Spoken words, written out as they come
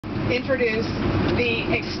introduce the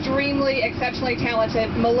extremely, exceptionally talented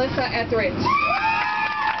Melissa Etheridge.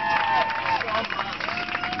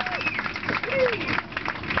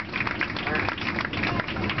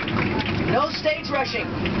 No stage rushing.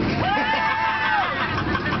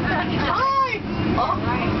 Hi.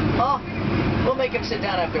 Oh, we'll make him sit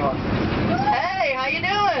down after a while. Hey, how you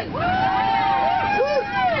doing?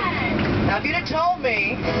 Now, if you'd have told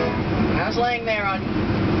me, I was laying there on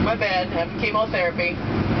my bed having chemotherapy,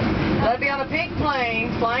 that I'd be on a pink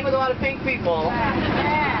plane flying with a lot of pink people,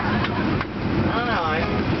 I don't know. I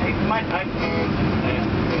might not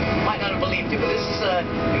have believed you, but this is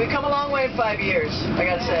we've come a long way in 5 years, I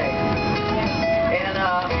gotta say. And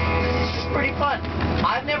it's just pretty fun.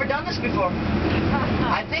 I've never done this before.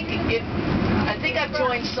 I think I've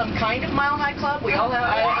joined some kind of Mile High Club. We all have.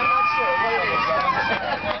 I'm not sure what it is.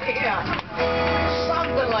 Yeah,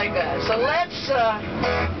 something like that. So let's,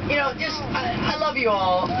 I love you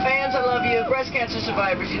all. Fans, I love you. Breast cancer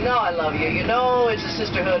survivors, you know I love you. You know it's a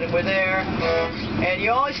sisterhood and we're there. And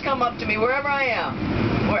you always come up to me wherever I am.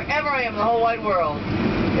 Wherever I am in the whole wide world,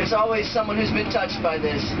 there's always someone who's been touched by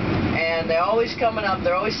this. And they're always coming up,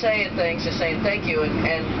 they're always saying things, they're saying thank you.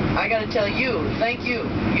 And I got to tell you, thank you.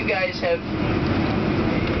 You guys have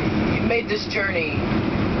made this journey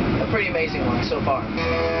a pretty amazing one so far.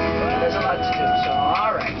 There's a lot to do, so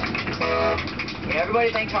all right. Yeah, everybody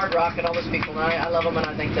thanks Hard Rock and all those people, and I love them and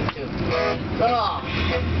I thank them too. Oh.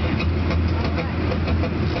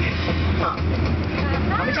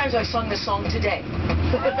 How many times have I sung this song today?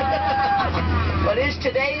 But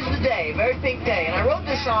today is the day, very pink day. And I wrote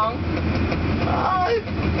this song about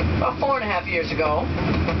 4.5 years ago.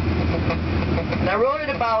 And I wrote it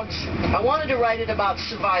I wanted to write it about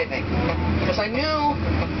surviving. Because I knew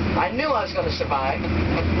I was going to survive.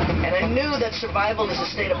 And I knew that survival is a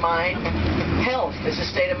state of mind. Health is a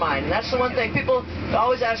state of mind. And that's the one thing. People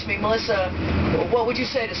always ask me, Melissa, what would you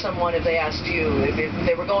say to someone if they asked you, if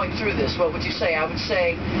they were going through this, what would you say? I would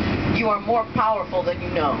say, you are more powerful than you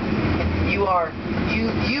know. You are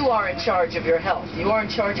in charge of your health. You are in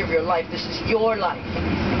charge of your life. This is your life.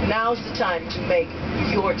 Now's the time to make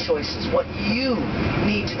your choices, what you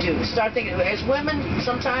need to do. Start thinking. As women,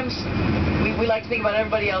 sometimes we like to think about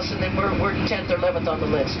everybody else, and then we're 10th or 11th on the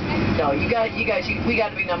list. No, we got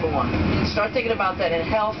to be number one. Start thinking about that, and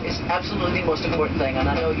health is absolutely the most important thing, and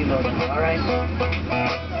I know you know that. All right?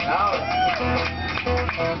 All right.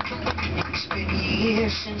 It's been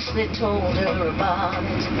years since they told her about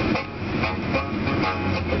it.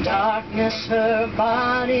 The darkness her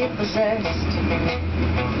body possessed,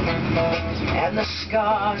 and the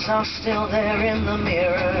scars are still there in the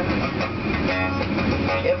mirror.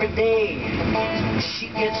 Every day she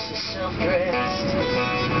gets herself dressed.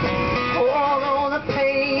 Although the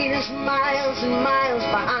pain is miles and miles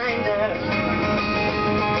behind her,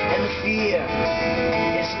 and the fear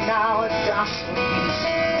is now a docile beast.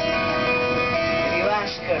 If you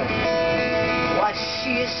ask her why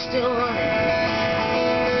she is still running,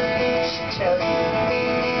 she'll tell you it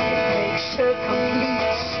makes her complete.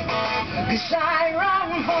 'Cause I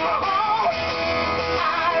run for home,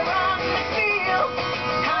 I run to feel,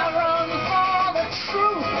 I run for the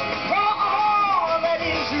truth, for all that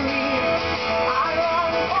is real. I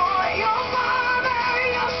run for your mother,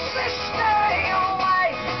 your sister, your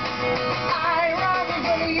wife. I run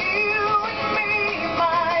for you and me,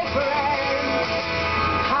 my friend.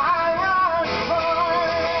 I run for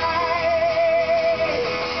life.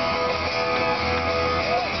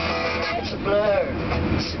 It's a blur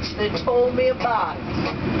since they told me about it.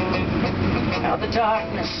 How the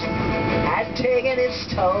darkness had taken its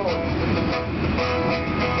toll,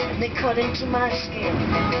 and they cut into my skin,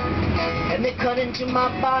 and they cut into my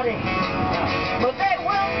body, but they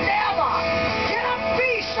will never get a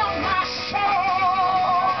piece of my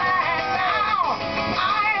soul. And now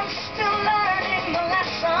I am still learning the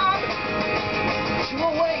lesson to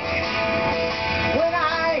awake when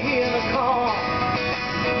I hear the call.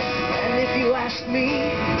 And if you ask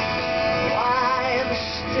me why I'm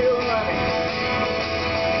still running,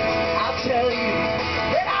 I'll tell you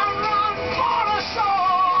that I run for us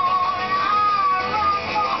all, and I run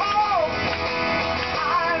for hope. I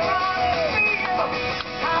run to feel,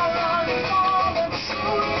 I run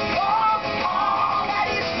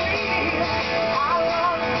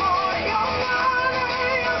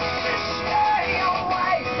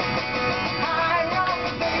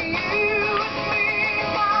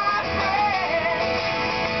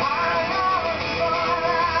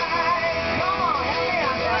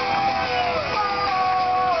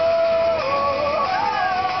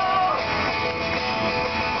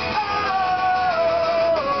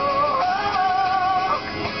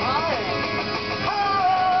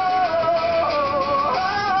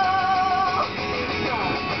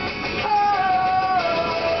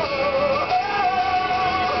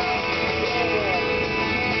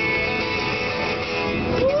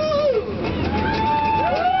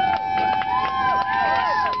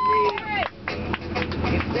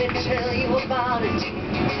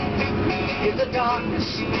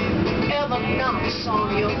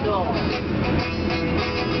song you'll know.